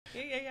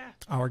Yeah.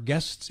 Our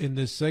guests in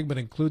this segment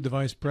include the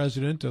Vice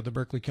President of the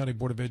Berkeley County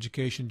Board of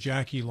Education,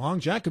 Jackee Long.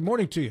 Jack, good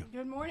morning to you.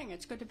 Good morning.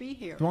 It's good to be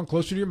here. Come on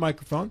closer to your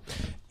microphone.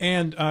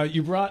 And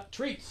you brought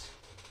treats.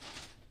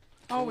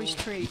 Always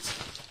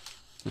treats.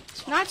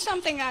 Not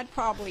something I'd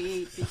probably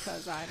eat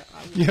because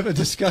you have a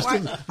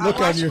disgusting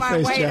look on your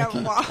face, Jack.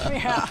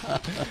 Yeah.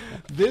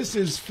 This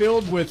is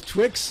filled with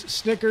Twix,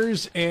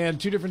 Snickers, and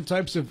 2 different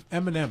types of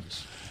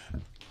M&Ms.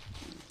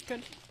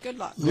 Good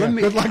luck.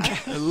 Good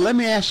luck. Let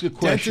me ask a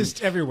question.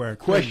 Dentists everywhere.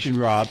 Question,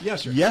 Rob.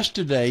 Yes, sir.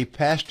 Yesterday,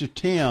 Pastor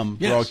Tim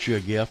brought you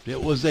a gift.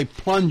 It was a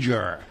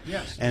plunger.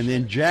 Yes. And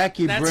then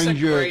Jackee brings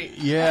great...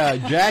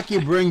 Jackee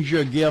brings you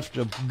a gift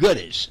of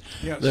goodies.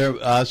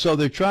 Yes. So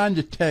they're trying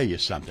to tell you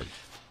something.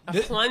 A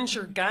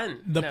plunger gun.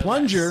 The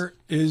plunger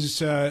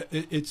is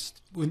it's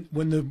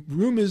when the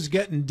room is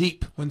getting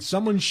deep. When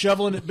someone's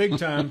shoveling it big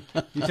time,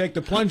 you take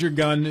the plunger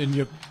gun and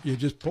you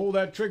just pull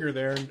that trigger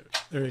there, and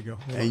there you go.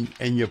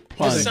 And you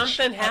plunge. Did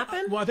something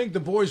happen? Well, I think the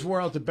boys wore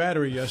out the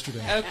battery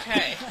yesterday.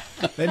 Okay.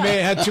 They may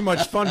have had too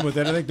much fun with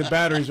it. I think the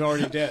battery's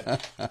already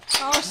dead.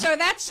 Oh, so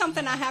that's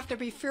something I have to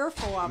be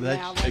fearful of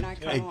now when I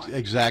come on.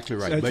 Exactly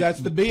right.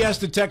 That's the BS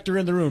detector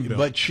in the room, Bill.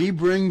 But she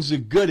brings the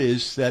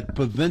goodies that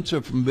prevents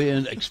her from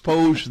being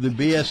exposed to the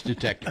BS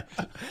detector.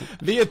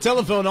 Via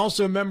telephone,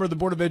 also a member of the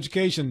Board of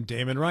Education,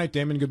 Damon Wright.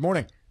 Damon, good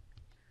morning.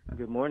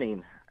 Good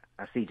morning.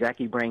 I see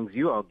Jackee brings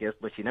you all gifts,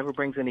 but she never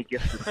brings any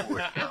gifts to the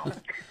board.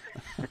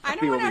 I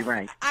don't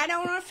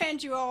want to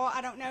offend you all.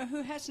 I don't know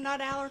who has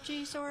nut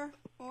allergies or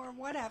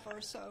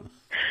whatever. So,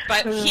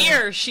 but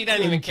here she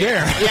doesn't even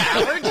care.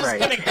 Yeah, we're just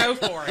gonna go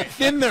for it.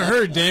 Thin the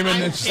herd,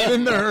 Damon. It's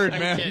thin the herd,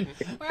 man. Kidding.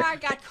 Well, I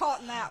got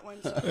caught in that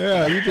one. So.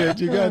 Yeah, you did.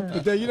 You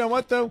got. But you know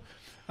what though?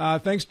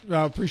 Thanks.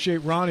 Appreciate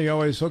Ronnie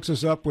always hooks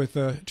us up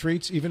with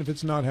treats, even if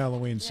it's not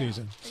Halloween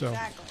season. So.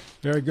 Exactly.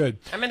 Very good.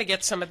 I'm going to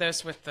get some of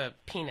those with the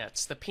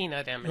peanuts, the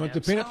peanut M&Ms. You want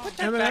the peanut Put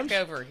that M&Ms? back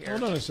over here.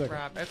 Hold on a second.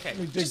 Rob. Okay. Let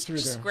me dig through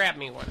there. Just grab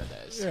me one of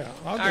those. Yeah,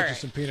 I'll get you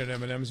some peanut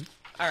M&Ms.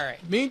 All right.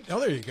 Oh,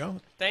 there you go.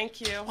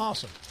 Thank you.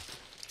 Awesome.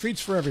 Treats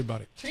for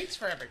everybody. Treats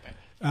for everybody.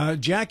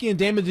 Jackee and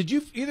Damon, did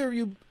either of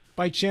you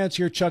by chance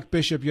hear Chuck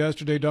Bishop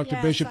yesterday? Dr.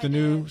 Yes, Bishop, I the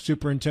new did.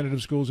 superintendent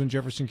of schools in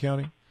Jefferson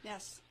County?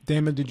 Yes.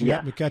 Damon, did you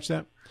happen to catch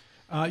that?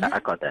 I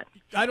caught that.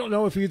 I don't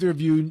know if either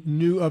of you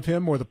knew of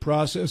him or the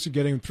process of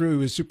getting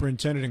through as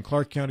superintendent in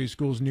Clark County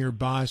schools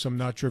nearby, so I'm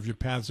not sure if your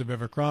paths have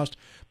ever crossed.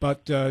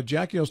 But,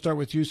 Jackee, I'll start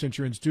with you since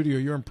you're in studio.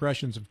 Your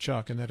impressions of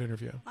Chuck in that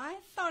interview. I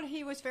thought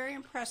he was very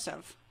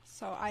impressive,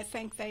 so I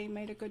think they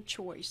made a good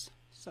choice.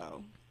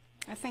 So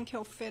I think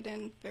he'll fit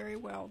in very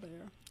well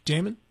there.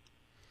 Damon?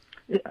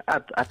 Yeah,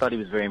 I thought he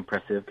was very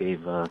impressive,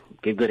 gave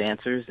good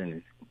answers,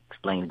 and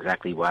explained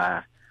exactly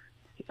why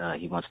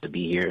he wants to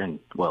be here and,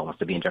 wants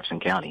to be in Jefferson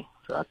County.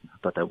 So I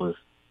thought that was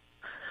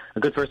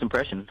a good first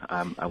impression.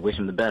 I wish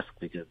him the best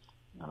because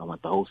I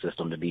want the whole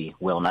system to be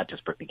well, not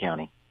just Berkeley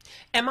County.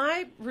 Am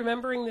I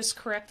remembering this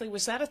correctly?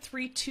 Was that a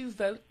 3-2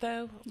 vote,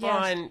 though?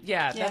 Yes.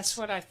 Yes. That's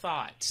what I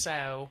thought.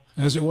 So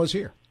As it was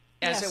here.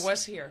 As it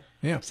was here.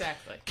 Yeah.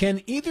 Exactly.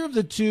 Can either of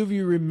the two of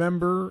you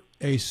remember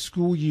a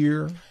school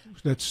year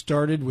that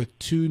started with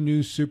 2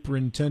 new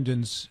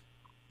superintendents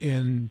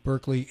in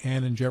Berkeley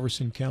and in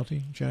Jefferson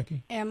County,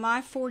 Jackee? In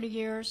my 40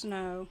 years,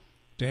 no.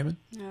 Damon?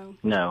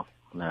 No.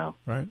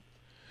 Right.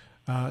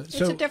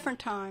 It's a different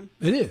time.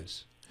 It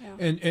is. Yeah.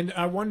 And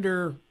I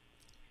wonder,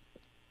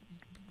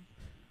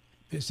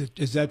 is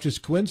that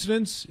just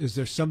coincidence? Is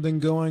there something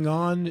going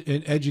on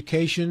in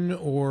education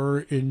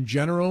or in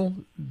general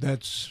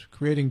that's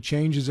creating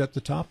changes at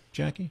the top,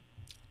 Jackee?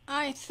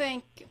 I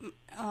think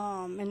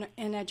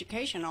in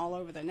education all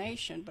over the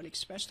nation, but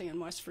especially in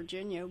West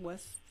Virginia,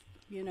 with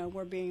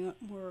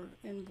we're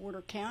in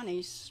border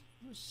counties,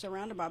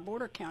 surrounded by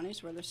border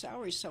counties where the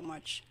salary's so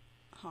much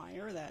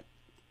higher that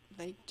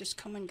they just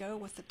come and go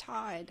with the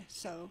tide.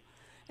 So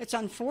it's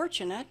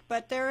unfortunate,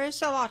 but there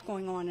is a lot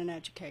going on in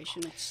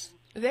education.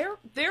 There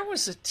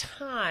was a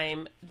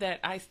time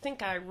that I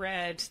think I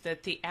read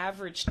that the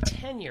average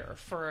tenure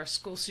for a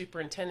school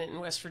superintendent in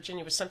West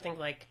Virginia was something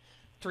like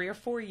 3 or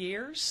 4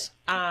 years.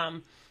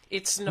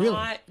 It's not,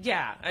 really?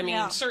 Yeah. I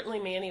mean, certainly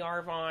Manny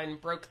Arvon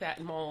broke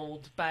that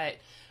mold, but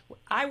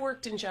I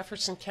worked in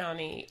Jefferson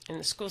County in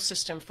the school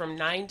system from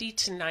 90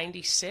 to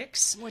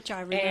 96. Which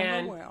I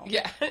remember well.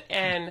 Yeah,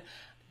 and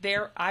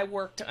there I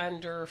worked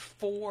under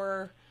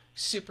 4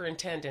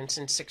 superintendents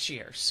in 6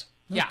 years.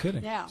 No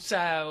kidding. Yeah.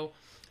 So,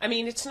 I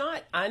mean, it's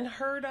not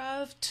unheard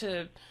of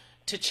to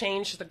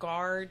change the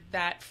guard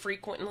that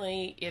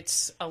frequently.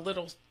 It's a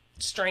little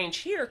strange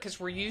here because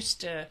we're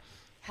used to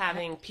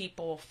having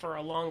people for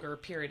a longer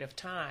period of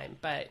time.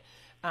 But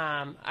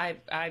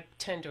I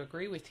tend to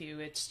agree with you.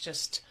 It's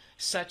just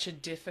such a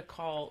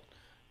difficult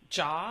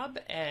job,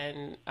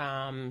 and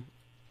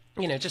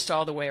just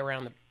all the way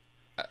around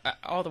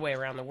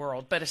the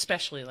world, but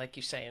especially, like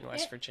you say, in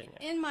West Virginia.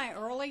 In my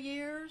early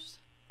years,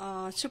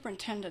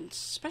 superintendents,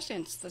 especially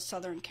in the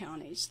southern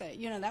counties,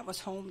 that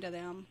was home to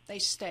them. They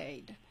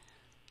stayed.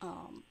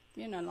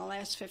 In the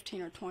last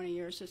 15 or 20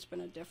 years, it's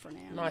been a different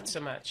animal. Not so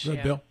much.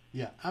 Good, Bill?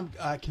 Yeah,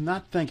 I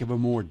cannot think of a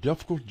more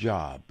difficult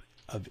job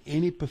of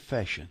any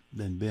profession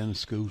than being a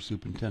school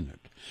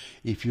superintendent.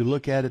 If you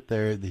look at it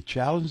there, the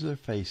challenges they're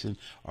facing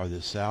are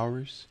the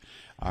salaries,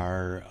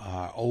 our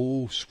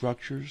old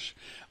structures,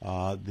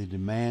 the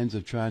demands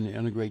of trying to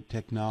integrate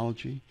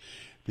technology,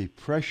 the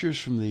pressures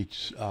from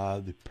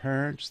the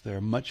parents.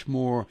 They're much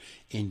more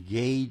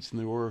engaged than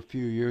they were a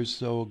few years or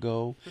so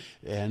ago,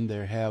 and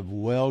they have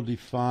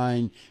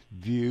well-defined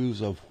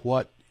views of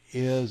what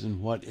is and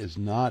what is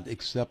not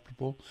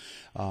acceptable.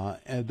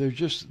 And they're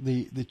just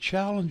the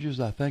challenges,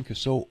 I think, are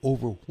so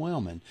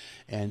overwhelming.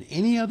 And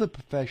any other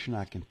profession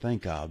I can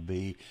think of,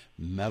 be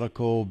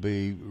medical,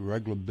 be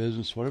regular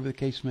business, whatever the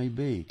case may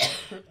be,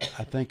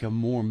 I think are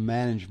more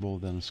manageable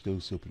than a school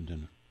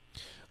superintendent.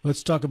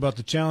 Let's talk about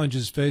the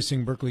challenges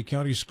facing Berkeley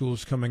County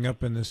schools coming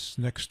up in this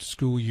next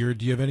school year.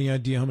 Do you have any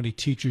idea how many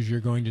teachers you're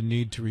going to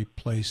need to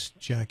replace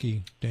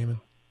Jackee,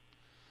 Damon?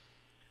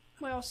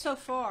 Well, so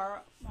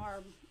far,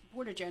 our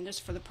board agendas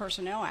for the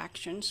personnel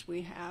actions,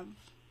 we have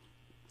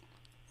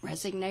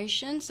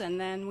resignations,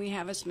 and then we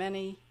have as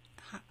many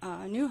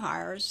new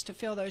hires to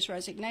fill those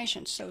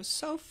resignations.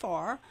 So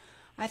far,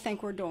 I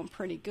think we're doing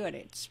pretty good.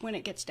 It's when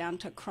it gets down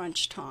to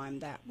crunch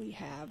time that we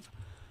have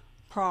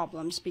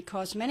problems,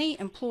 because many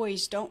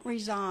employees don't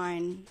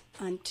resign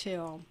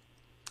until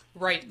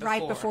right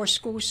before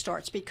school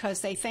starts, because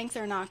they think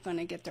they're not going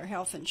to get their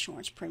health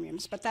insurance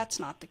premiums. But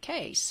that's not the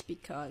case,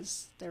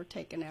 because they're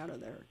taken out of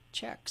their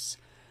checks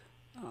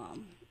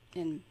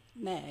in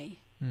May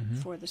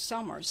for the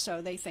summer, so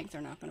they think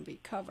they're not going to be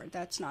covered.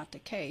 That's not the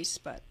case,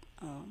 but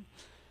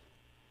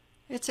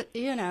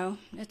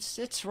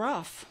it's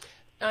rough.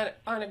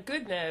 On a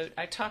good note,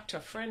 I talked to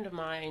a friend of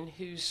mine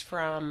who's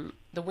from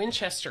the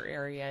Winchester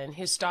area, and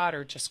his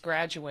daughter just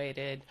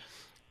graduated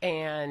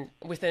and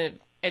with an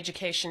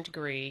education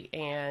degree,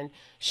 and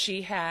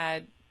she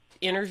had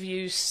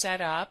interviews set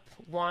up,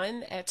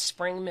 one at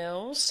Spring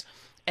Mills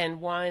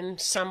and one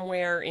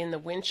somewhere in the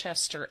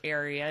Winchester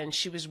area, and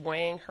she was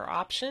weighing her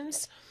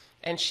options,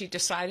 and she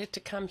decided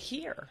to come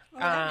here,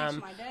 That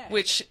makes my day.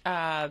 which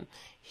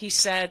he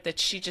said that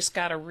she just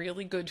got a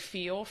really good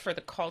feel for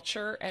the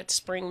culture at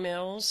Spring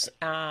Mills,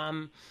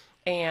 and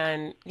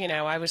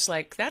I was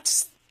like,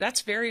 that's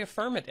very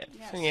affirmative.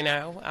 Yes.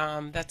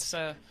 That's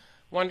a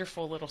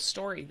wonderful little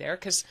story there,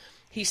 because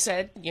he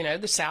said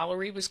the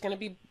salary was going to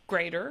be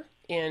greater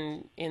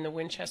in the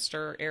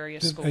Winchester area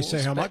Did schools. they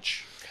say how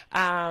much?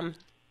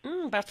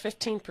 About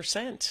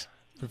 15%.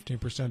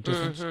 15%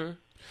 difference. Mm-hmm.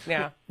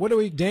 Yeah.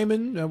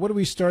 Damon, what are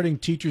we starting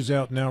teachers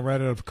out now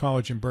right out of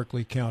college in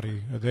Berkeley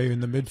County? Are they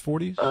in the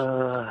mid-40s?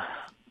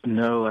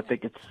 No, I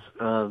think it's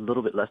a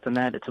little bit less than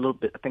that. It's a little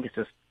bit. I think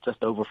it's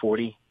just over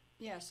 40.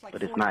 Yes, like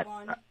But 41.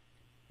 it's not.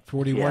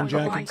 41,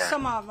 Yeah, Jackee?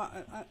 Some of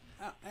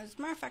as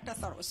a matter of fact, I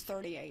thought it was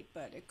 38,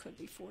 but it could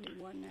be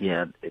 41 now.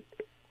 Yeah,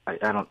 I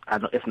don't.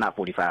 It's not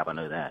 45. I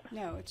know that.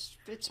 No,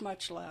 it's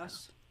much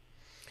less.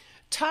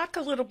 Talk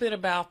a little bit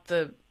about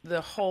the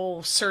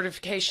whole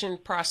certification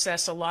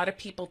process. A lot of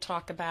people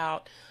talk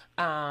about,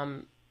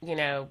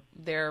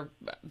 they're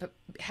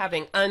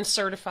having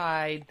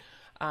uncertified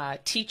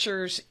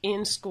teachers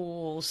in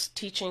schools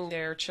teaching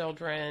their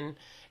children,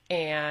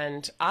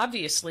 and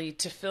obviously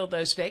to fill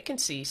those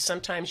vacancies,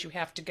 sometimes you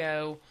have to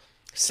go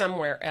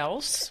somewhere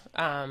else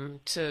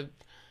to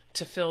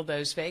fill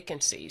those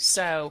vacancies.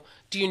 So,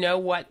 do you know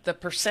what the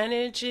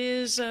percentage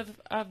is of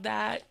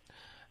that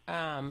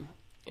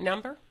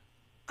number?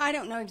 I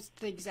don't know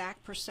the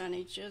exact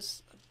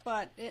percentages,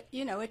 but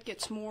it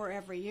gets more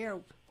every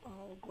year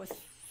with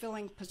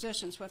filling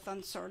positions with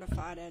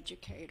uncertified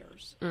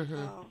educators.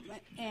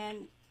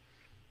 And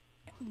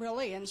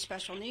really in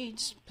special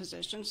needs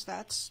positions,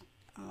 that's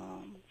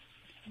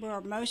where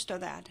most of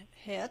that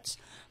hits.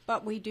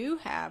 But we do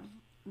have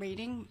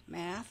reading,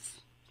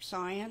 math,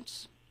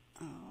 science,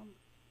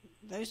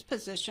 those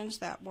positions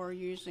that we're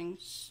using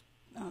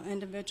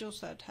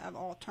individuals that have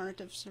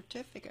alternative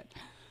certificate.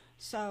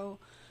 So,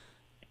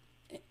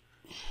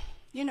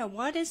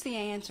 what is the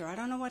answer? I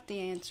don't know what the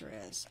answer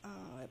is.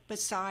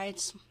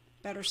 Besides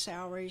better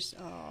salaries,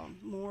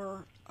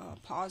 more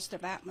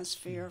positive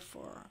atmosphere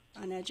for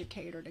an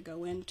educator to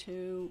go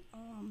into.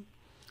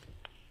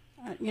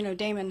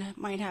 Damon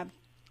might have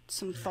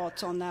some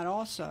thoughts on that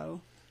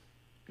also.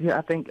 Yeah,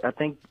 I think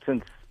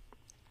since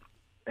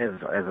as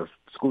a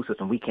school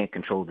system we can't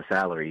control the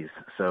salaries,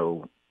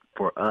 so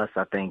for us,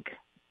 I think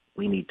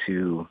we need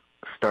to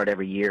start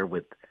every year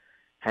with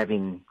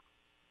having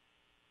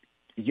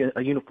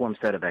a uniform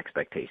set of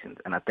expectations.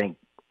 And I think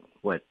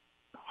what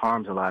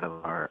harms a lot of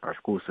our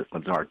school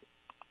systems, our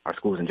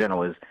schools in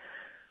general, is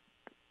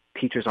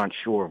teachers aren't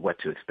sure of what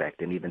to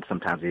expect, and even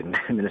sometimes the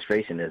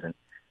administration isn't.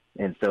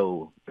 And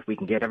so if we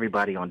can get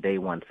everybody on day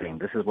one saying,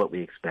 this is what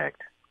we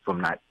expect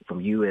from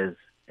you as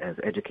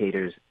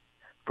educators,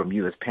 from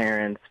you as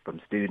parents,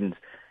 from students,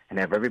 and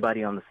have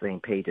everybody on the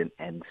same page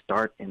and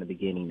start in the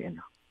beginning and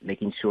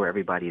making sure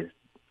everybody is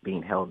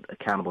being held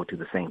accountable to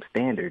the same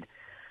standard,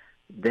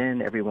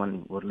 then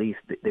everyone will at least,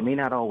 they may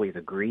not always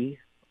agree,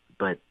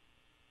 but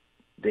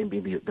they'll be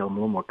a little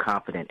more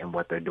confident in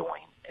what they're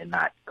doing and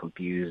not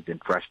confused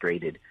and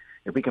frustrated.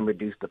 If we can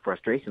reduce the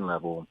frustration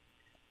level,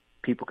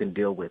 people can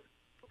deal with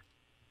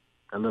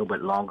a little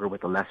bit longer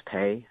with the less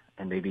pay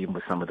and maybe even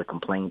with some of the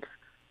complaints,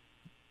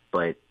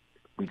 but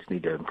we just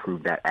need to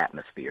improve that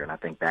atmosphere, and I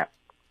think that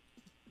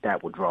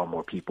will draw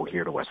more people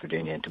here to West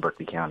Virginia and to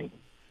Berkeley County.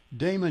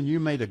 Damon, you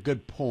made a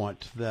good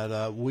point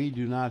that we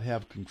do not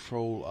have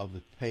control of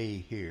the pay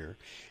here.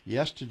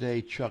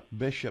 Yesterday, Chuck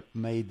Bishop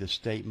made the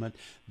statement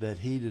that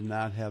he did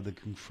not have the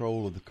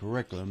control of the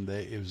curriculum.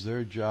 It was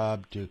their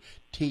job to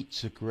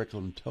teach the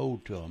curriculum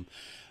told to them.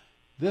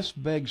 This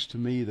begs to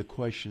me the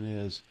question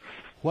is,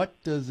 what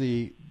does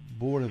the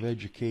Board of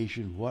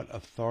Education, what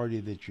authority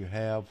that you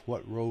have,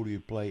 what role do you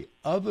play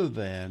other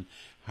than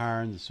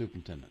hiring the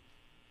superintendent?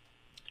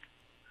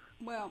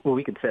 Well,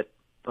 we could set.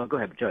 Oh, go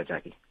ahead,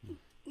 Jackie.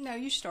 No,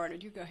 you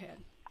started. You go ahead.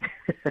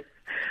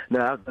 No,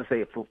 I was going to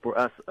say for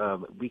us,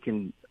 we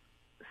can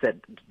set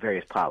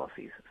various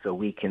policies. So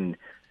we can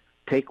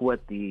take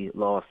what the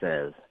law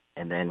says,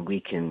 and then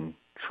we can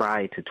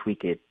try to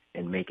tweak it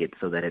and make it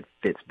so that it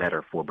fits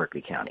better for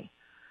Berkeley County.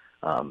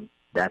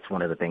 That's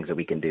one of the things that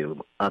we can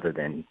do other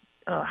than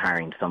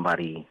hiring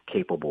somebody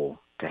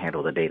capable to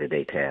handle the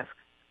day-to-day task.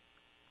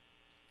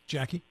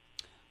 Jackee?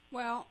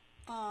 Well,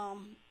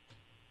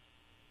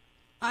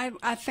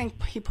 I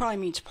think he probably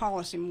means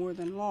policy more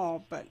than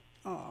law, but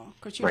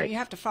because Right. you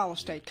have to follow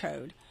state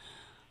code.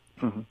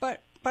 Mm-hmm.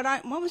 But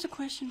what was the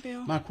question,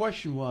 Bill? My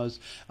question was,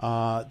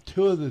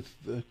 several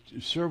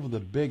of the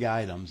big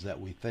items that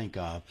we think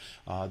of,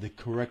 the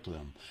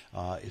curriculum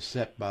is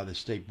set by the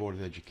State Board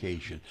of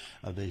Education.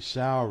 The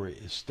salary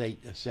is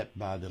set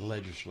by the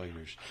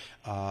legislators.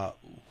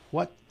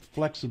 What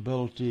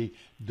flexibility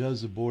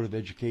does the Board of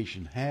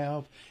Education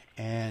have,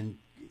 and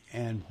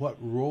what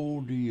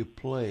role do you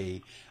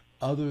play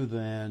other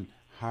than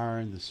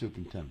hiring the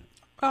superintendent?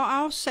 Well,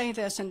 I'll say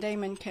this, and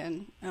Damon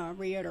can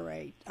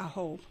reiterate, I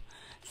hope,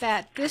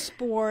 that this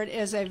board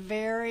is a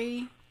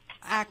very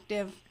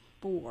active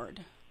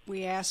board.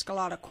 We ask a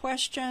lot of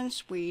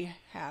questions. We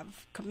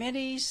have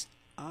committees.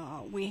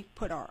 We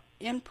put our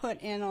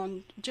input in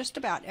on just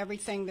about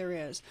everything there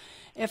is.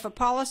 If a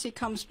policy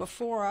comes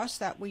before us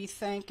that we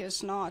think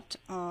is not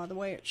the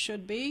way it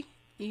should be,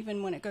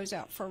 even when it goes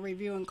out for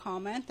review and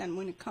comment, and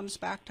when it comes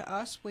back to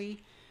us, we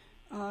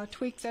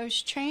tweak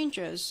those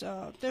changes.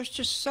 There's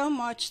just so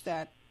much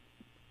that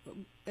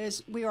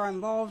we are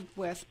involved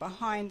with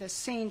behind the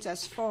scenes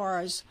as far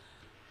as,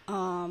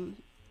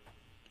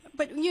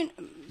 but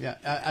Yeah,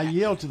 I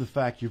yield to the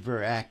fact you're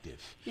very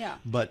active. Yeah.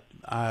 But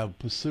I'll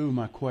pursue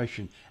my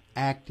question: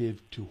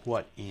 active to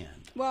what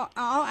end? Well,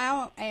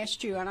 I'll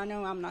ask you, and I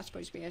know I'm not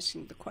supposed to be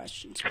asking the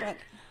questions, but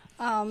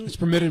It's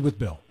permitted with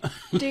Bill.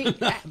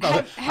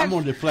 I'm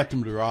going to deflect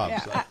them to Rob.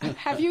 yeah, So.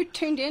 have you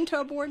tuned into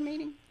a board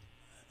meeting?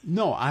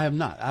 No, I have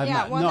not. I have Yeah,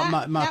 not. well,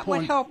 no, my that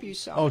point, would help you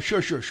some. Oh,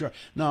 sure.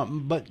 No,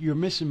 but you're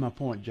missing my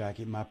point,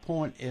 Jackee. My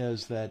point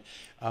is that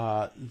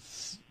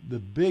the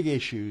big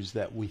issues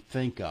that we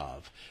think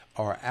of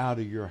are out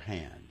of your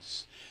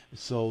hands.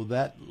 So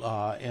that,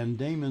 and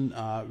Damon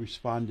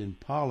responded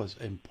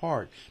in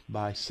part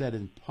by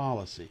setting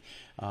policy,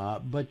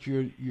 but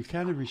you're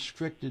kind of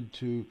restricted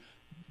to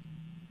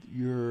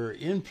your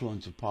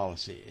influence of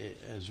policy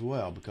as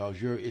well,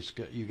 because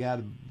you got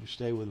to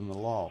stay within the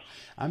law.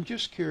 I'm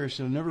just curious,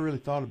 and I never really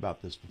thought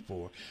about this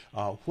before.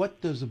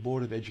 What does the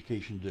Board of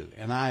Education do?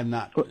 And I am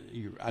not.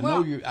 I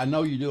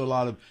know you do a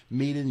lot of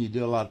meeting, you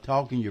do a lot of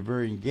talking. You're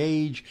very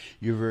engaged.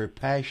 You're very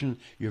passionate.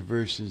 You're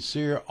very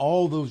sincere.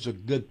 All those are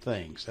good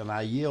things, and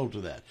I yield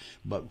to that.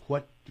 But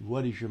what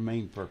is your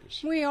main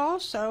purpose? We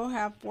also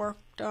have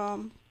worked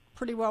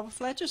pretty well with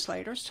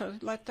legislators to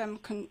let them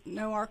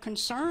know our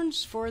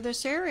concerns for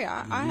this area.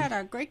 Mm-hmm. I had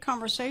a great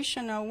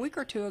conversation a week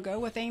or two ago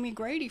with Amy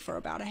Grady for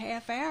about a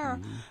half hour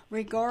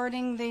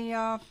regarding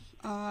the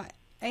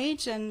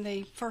aides in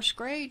the first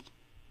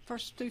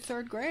through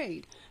third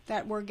grade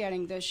that we're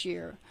getting this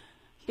year,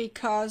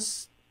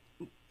 because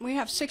we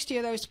have 60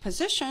 of those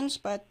positions,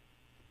 but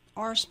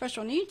our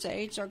special needs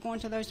aides are going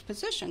to those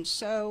positions.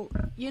 So,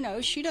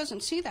 she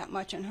doesn't see that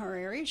much in her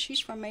area. She's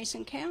from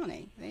Mason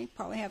County. They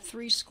probably have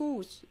 3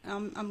 schools.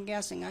 I'm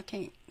guessing. I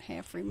can't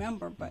half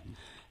remember. But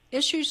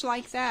issues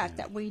like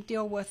that we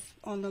deal with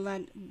on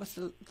with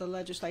the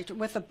legislature.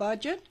 With the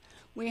budget,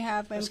 we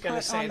have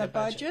input on the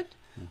budget.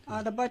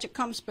 The budget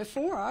comes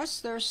before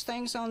us. There's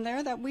things on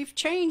there that we've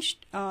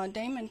changed.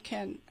 Damon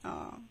can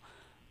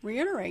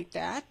reiterate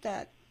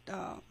that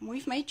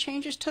we've made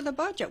changes to the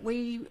budget.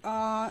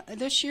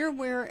 This year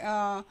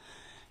we're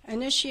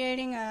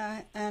initiating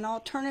an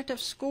alternative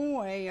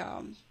school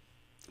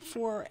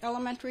for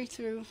elementary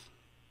through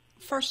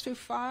 1st through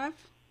 5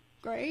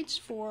 grades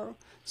for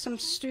some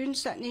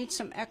students that need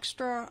some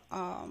extra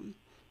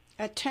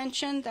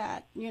attention,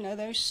 that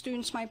those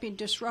students might be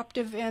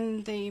disruptive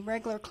in the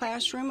regular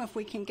classroom. If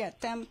we can get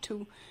them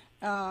to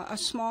a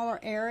smaller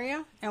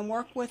area and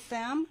work with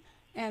them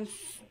and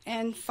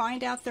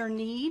find out their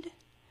need,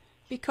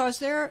 because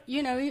they're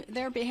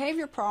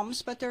behavior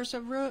problems, but there's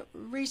a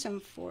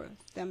reason for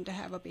them to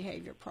have a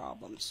behavior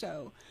problem.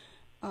 So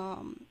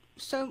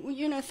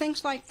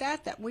things like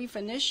that we've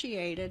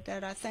initiated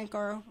that I think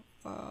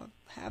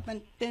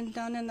haven't been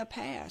done in the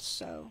past.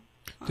 So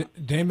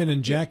Damon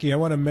and Jackee, I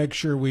want to make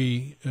sure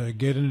we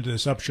get into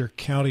this Upshur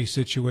County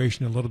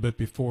situation a little bit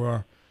before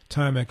our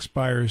time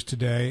expires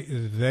today.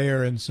 They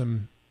are in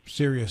some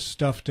serious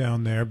stuff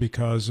down there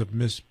because of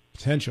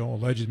potential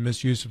alleged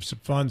misuse of some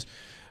funds.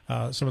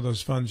 Some of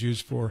those funds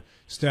used for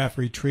staff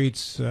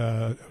retreats,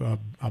 a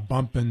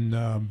bump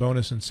in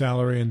bonus and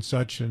salary and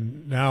such.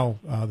 And now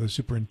the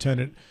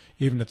superintendent,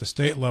 even at the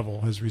state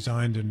level, has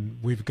resigned, and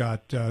we've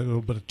got a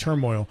little bit of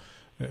turmoil,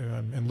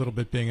 and a little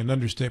bit being an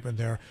understatement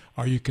there.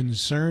 Are you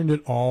concerned at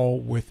all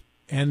with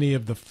any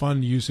of the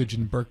fund usage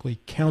in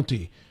Berkeley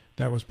County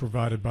that was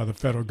provided by the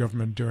federal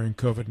government during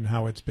COVID and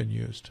how it's been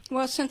used?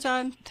 Well, since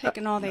I'm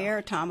taking all the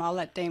airtime, I'll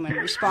let Damon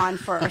respond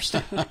first.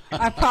 I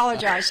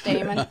apologize,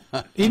 Damon.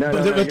 But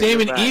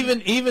Damon,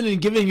 even in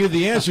giving you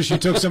the answer, she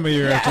took some of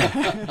your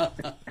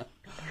airtime.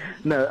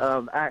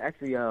 No,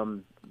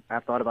 I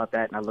thought about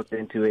that and I looked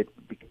into it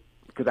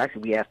because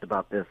actually we asked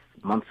about this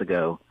months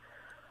ago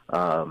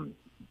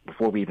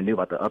before we even knew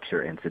about the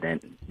Upshur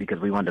incident, because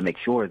we wanted to make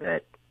sure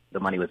that the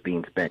money was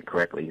being spent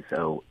correctly.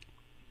 So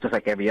just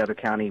like every other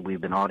county,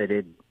 we've been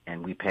audited,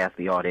 and we passed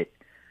the audit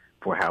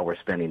for how we're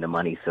spending the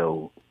money.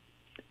 So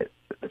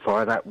as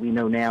far as we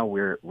know now,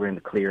 we're in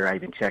the clear. I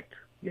even checked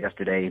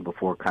yesterday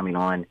before coming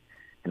on,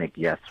 and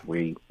yes,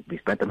 we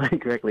spent the money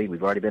correctly.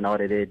 We've already been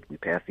audited. We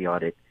passed the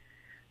audit.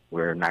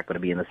 We're not going to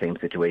be in the same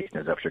situation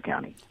as Upshur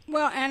County.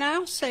 Well, and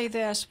I'll say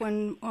this.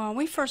 When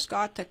we first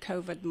got the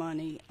COVID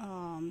money,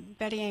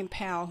 Betty Ann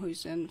Powell,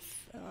 who's in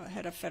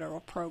head of federal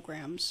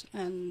programs,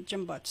 and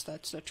Jim Butts,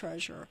 that's the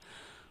treasurer,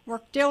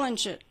 worked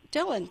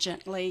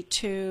diligently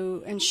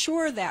to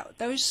ensure that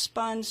those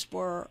funds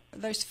were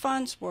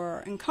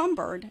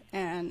encumbered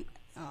and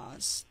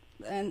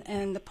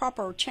the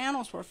proper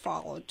channels were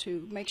followed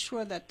to make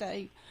sure that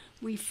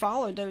we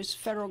followed those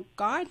federal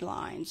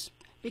guidelines,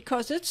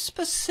 because it's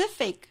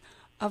specific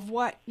of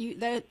what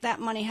that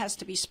money has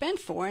to be spent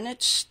for, and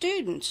it's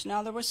students.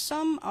 Now there was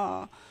some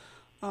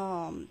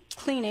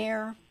clean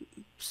air,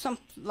 some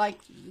like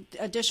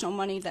additional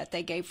money that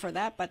they gave for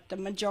that, but the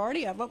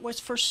majority of it was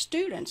for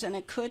students, and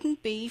it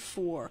couldn't be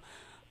for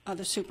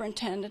the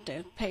superintendent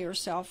to pay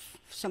herself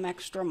some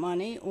extra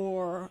money,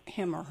 or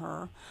him or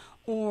her,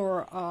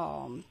 or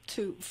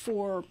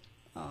for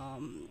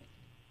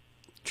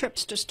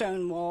trips to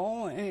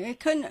Stonewall. It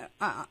couldn't.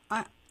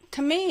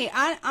 To me,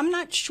 I'm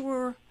not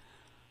sure.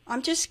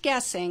 I'm just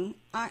guessing.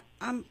 I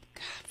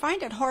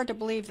find it hard to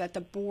believe that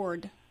the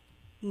board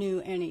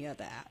knew any of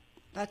that.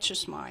 That's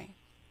just my.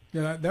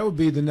 Yeah, that would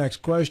be the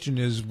next question: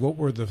 is what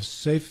were the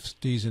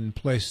safeties in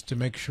place to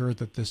make sure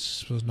that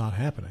this was not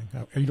happening?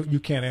 You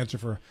can't answer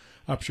for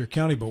Upshur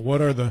County, but what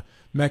are the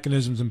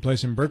mechanisms in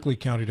place in Berkeley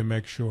County to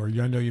make sure?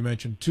 I know you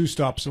mentioned 2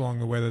 stops along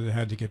the way that they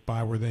had to get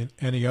by. Were there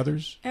any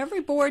others?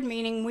 Every board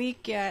meeting, we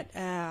get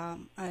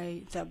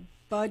the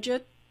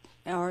budget,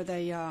 or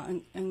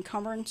the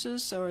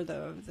encumbrances, or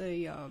the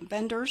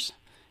vendors.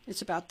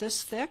 It's about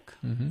this thick.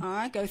 Mm-hmm.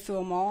 I go through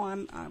them all.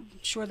 I'm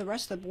sure the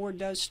rest of the board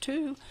does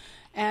too.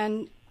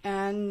 And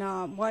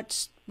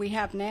what we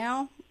have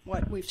now,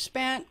 what we've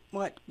spent,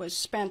 what was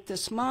spent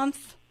this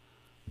month.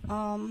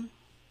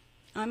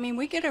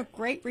 We get a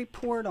great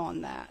report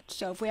on that.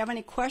 So if we have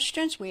any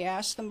questions, we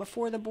ask them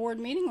before the board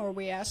meeting, or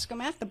we ask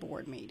them at the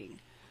board meeting.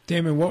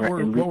 Damon, what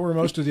were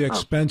most of the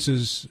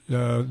expenses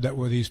that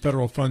these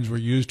federal funds were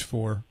used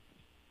for?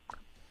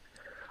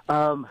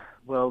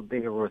 Well,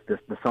 there was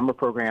the summer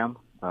program,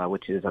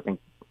 which is, I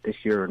think, this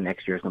year or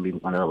next year is going to be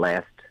one of the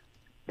last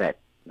that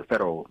the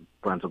federal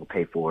funds will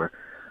pay for.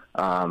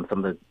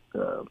 Some of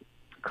the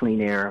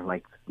clean air,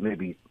 like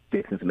maybe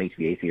fixing some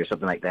HVAC or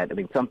something like that.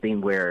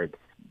 Something where it's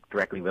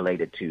directly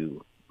related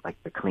to,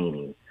 like, the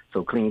cleaning.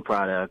 So cleaning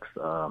products,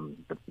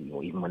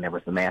 even when there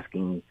was the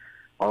masking,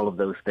 all of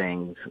those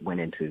things went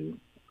into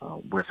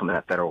where some of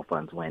that federal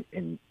funds went.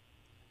 And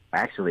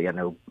actually, I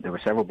know there were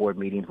several board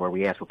meetings where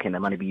we asked, well, can the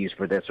money be used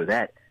for this or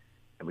that?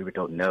 And we were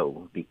told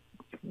no.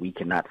 We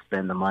cannot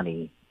spend the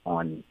money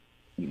on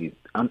any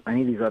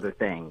of these other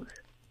things,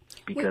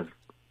 because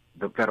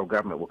the federal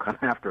government will come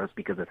after us,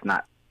 because it's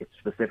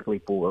specifically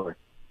for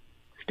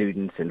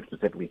students and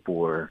specifically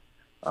for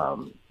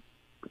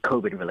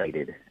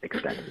COVID-related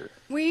expenses.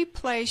 We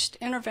placed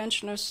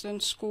interventionists in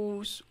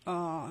schools,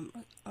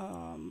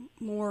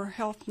 more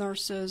health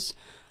nurses,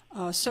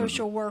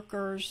 social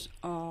workers.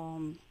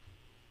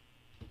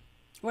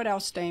 What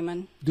else,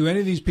 Damon? Do any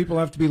of these people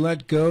have to be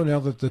let go now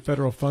that the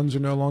federal funds are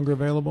no longer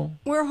available?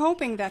 We're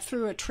hoping that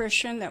through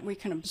attrition that we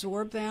can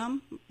absorb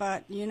them,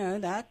 but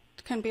that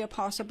can be a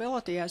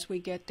possibility as we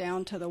get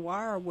down to the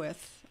wire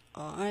with,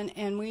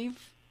 and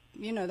we've,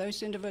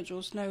 those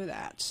individuals know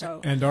that.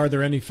 So. And are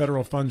there any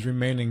federal funds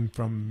remaining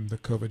from the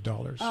COVID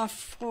dollars?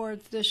 For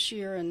this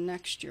year and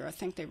next year, I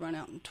think they run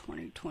out in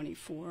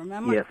 2024.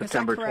 Yeah,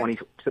 September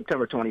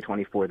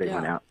 2024 they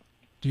run out.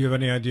 Do you have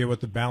any idea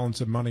what the balance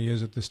of money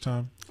is at this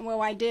time?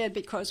 Well, I did,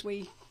 because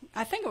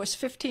I think it was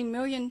 $15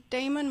 million,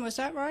 Damon, was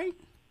that right?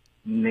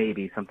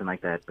 Maybe something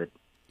like that, but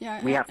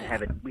yeah, we have to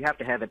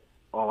have it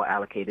all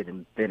allocated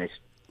and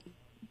finished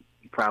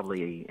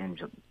probably in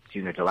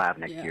June or July of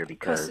next year,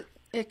 because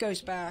It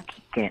goes back.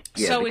 Can't,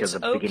 yeah, So because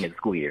it's of the beginning of the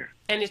school year.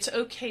 And it's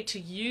okay to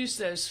use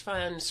those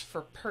funds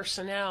for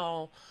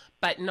personnel,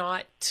 but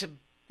not to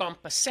bump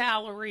a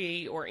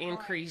salary or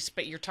increase,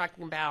 but you're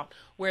talking about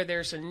where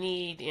there's a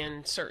need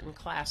in certain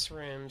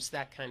classrooms,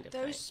 that kind of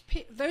thing.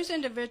 Those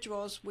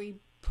individuals we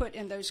put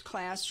in those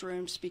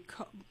classrooms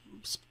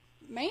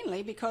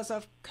mainly because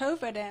of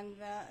COVID and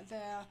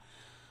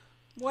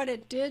what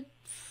it did,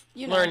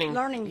 learning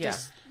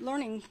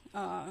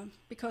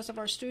because of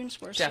our students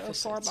were Deficits,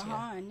 so far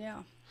behind.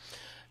 Yeah.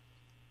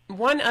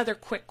 One other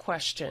quick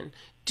question: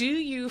 do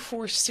you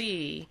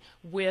foresee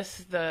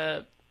with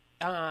the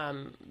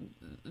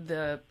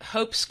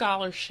Hope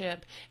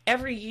Scholarship,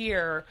 every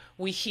year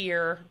we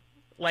hear,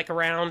 like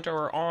around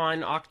or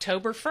on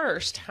October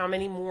 1st, how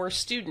many more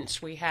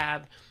students we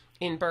have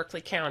in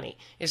Berkeley County?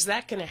 Is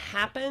that going to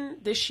happen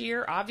this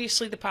year?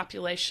 Obviously the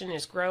population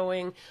is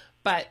growing,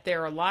 but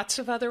there are lots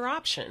of other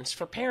options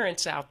for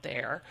parents out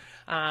there.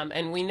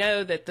 And we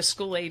know that the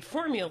school aid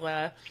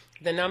formula,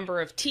 the number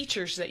of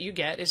teachers that you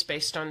get is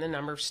based on the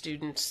number of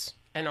students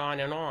and on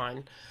and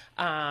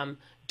on.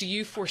 Do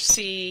you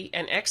foresee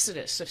an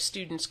exodus of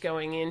students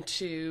going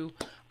into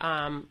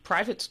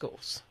private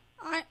schools?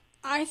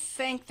 I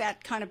think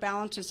that kind of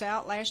balances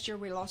out. Last year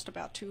we lost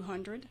about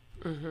 200,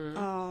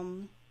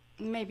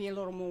 maybe a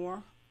little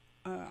more.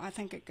 I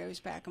think it goes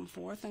back and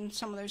forth, and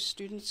some of those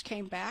students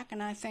came back,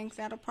 and I think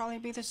that'll probably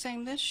be the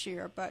same this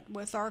year. But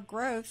with our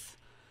growth,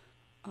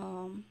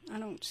 I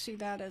don't see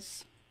that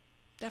as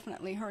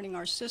definitely hurting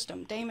our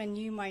system. Damon,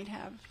 you might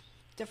have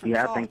different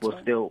thoughts. I think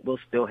we'll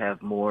still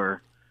have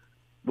more.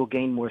 We'll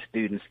gain more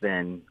students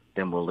than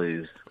we'll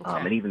lose. Okay.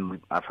 And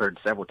even I've heard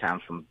several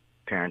times from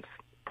parents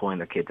pulling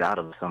their kids out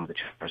of some of the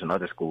charters in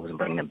other schools and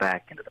bringing them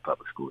back into the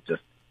public schools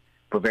just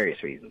for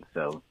various reasons.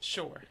 So,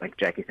 sure, like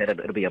Jackee said,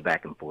 it'll be a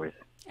back and forth.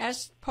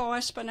 As Paul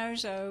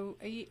Espinozo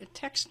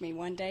texted me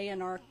one day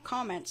in our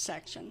comment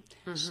section,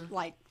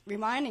 like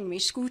reminding me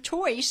school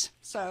choice.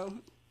 So,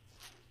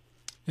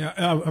 yeah,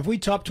 have we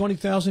topped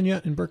 20,000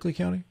 yet in Berkeley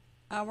County?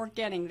 We're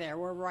getting there.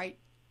 We're right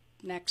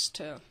next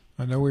to.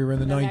 I know we were in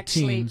the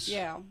 19s.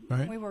 Yeah,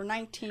 right? We were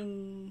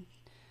 19.7,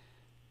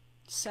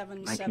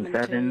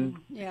 19.7.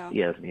 Yeah.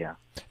 Yes, yeah.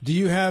 Do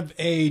you have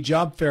a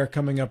job fair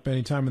coming up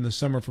anytime in the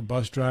summer for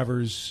bus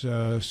drivers,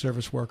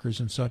 service workers,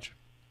 and such?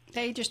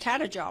 They just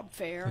had a job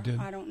fair. They did.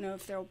 I don't know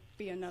if there'll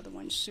be another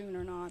one soon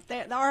or not.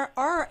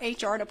 Our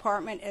HR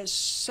department is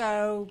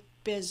so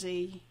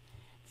busy.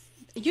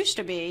 It used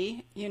to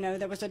be,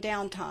 there was a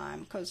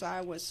downtime because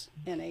I was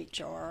in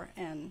HR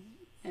and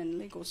in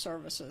legal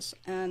services,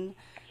 and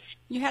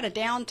you had a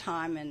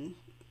downtime in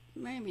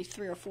maybe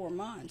 3 or 4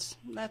 months.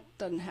 That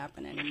doesn't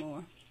happen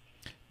anymore.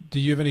 Do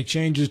you have any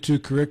changes to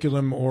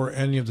curriculum or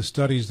any of the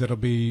studies that'll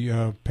be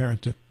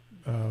apparent to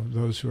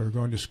those who are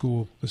going to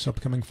school this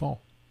upcoming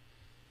fall?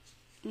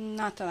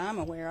 Not that I'm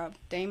aware of.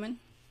 Damon?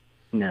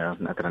 No,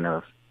 not that I know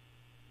of.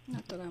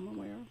 Not that I'm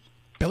aware of.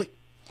 Billy?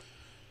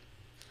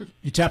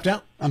 You tapped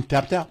out? I'm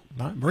tapped out.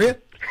 All right. Maria?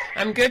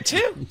 I'm good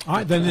too. All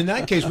right, then in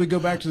that case, we go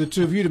back to the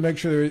two of you to make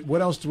sure,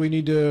 what else do we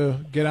need to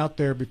get out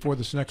there before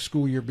this next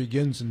school year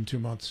begins in 2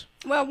 months?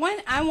 Well,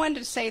 I wanted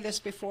to say this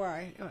before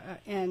I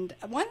end.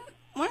 One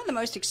of the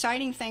most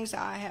exciting things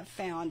I have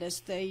found is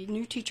the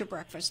new teacher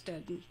breakfast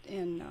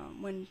in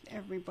when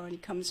everybody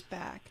comes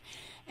back.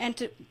 And,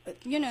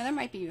 there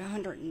might be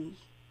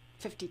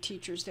 150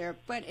 teachers there,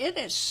 but it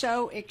is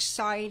so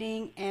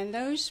exciting, and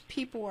those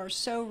people are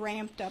so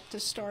ramped up to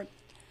start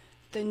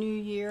the new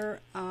year.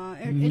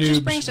 It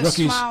just brings a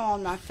rookies. smile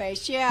on my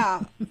face.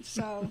 Yeah.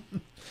 So.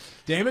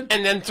 Damon?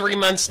 And then 3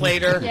 months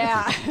later.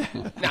 Yeah.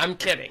 No, I'm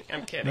kidding.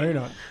 No, you're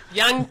not.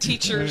 Young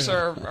teachers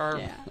are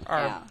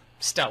Yeah.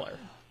 stellar.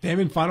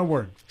 Damon, final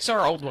word. So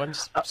are old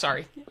ones.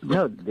 Sorry.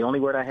 No, the only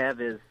word I have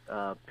is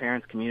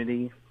parents,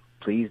 community,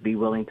 please be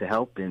willing to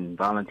help and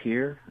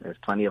volunteer. There's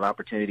plenty of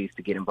opportunities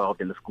to get involved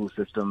in the school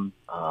system.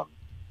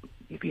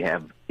 If you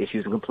have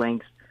issues and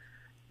complaints,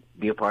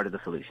 be a part of the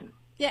solution.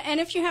 Yeah, and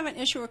if you have an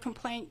issue or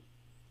complaint,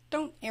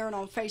 don't air it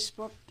on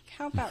Facebook.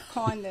 How about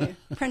calling the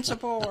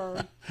principal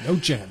or No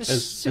the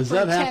chance. Does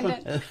that happen?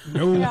 superintendent?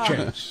 No Yeah.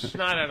 chance.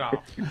 Not at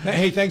all.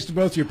 Hey, thanks to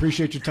both of you.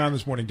 Appreciate your time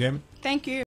this morning, Damon. Thank you.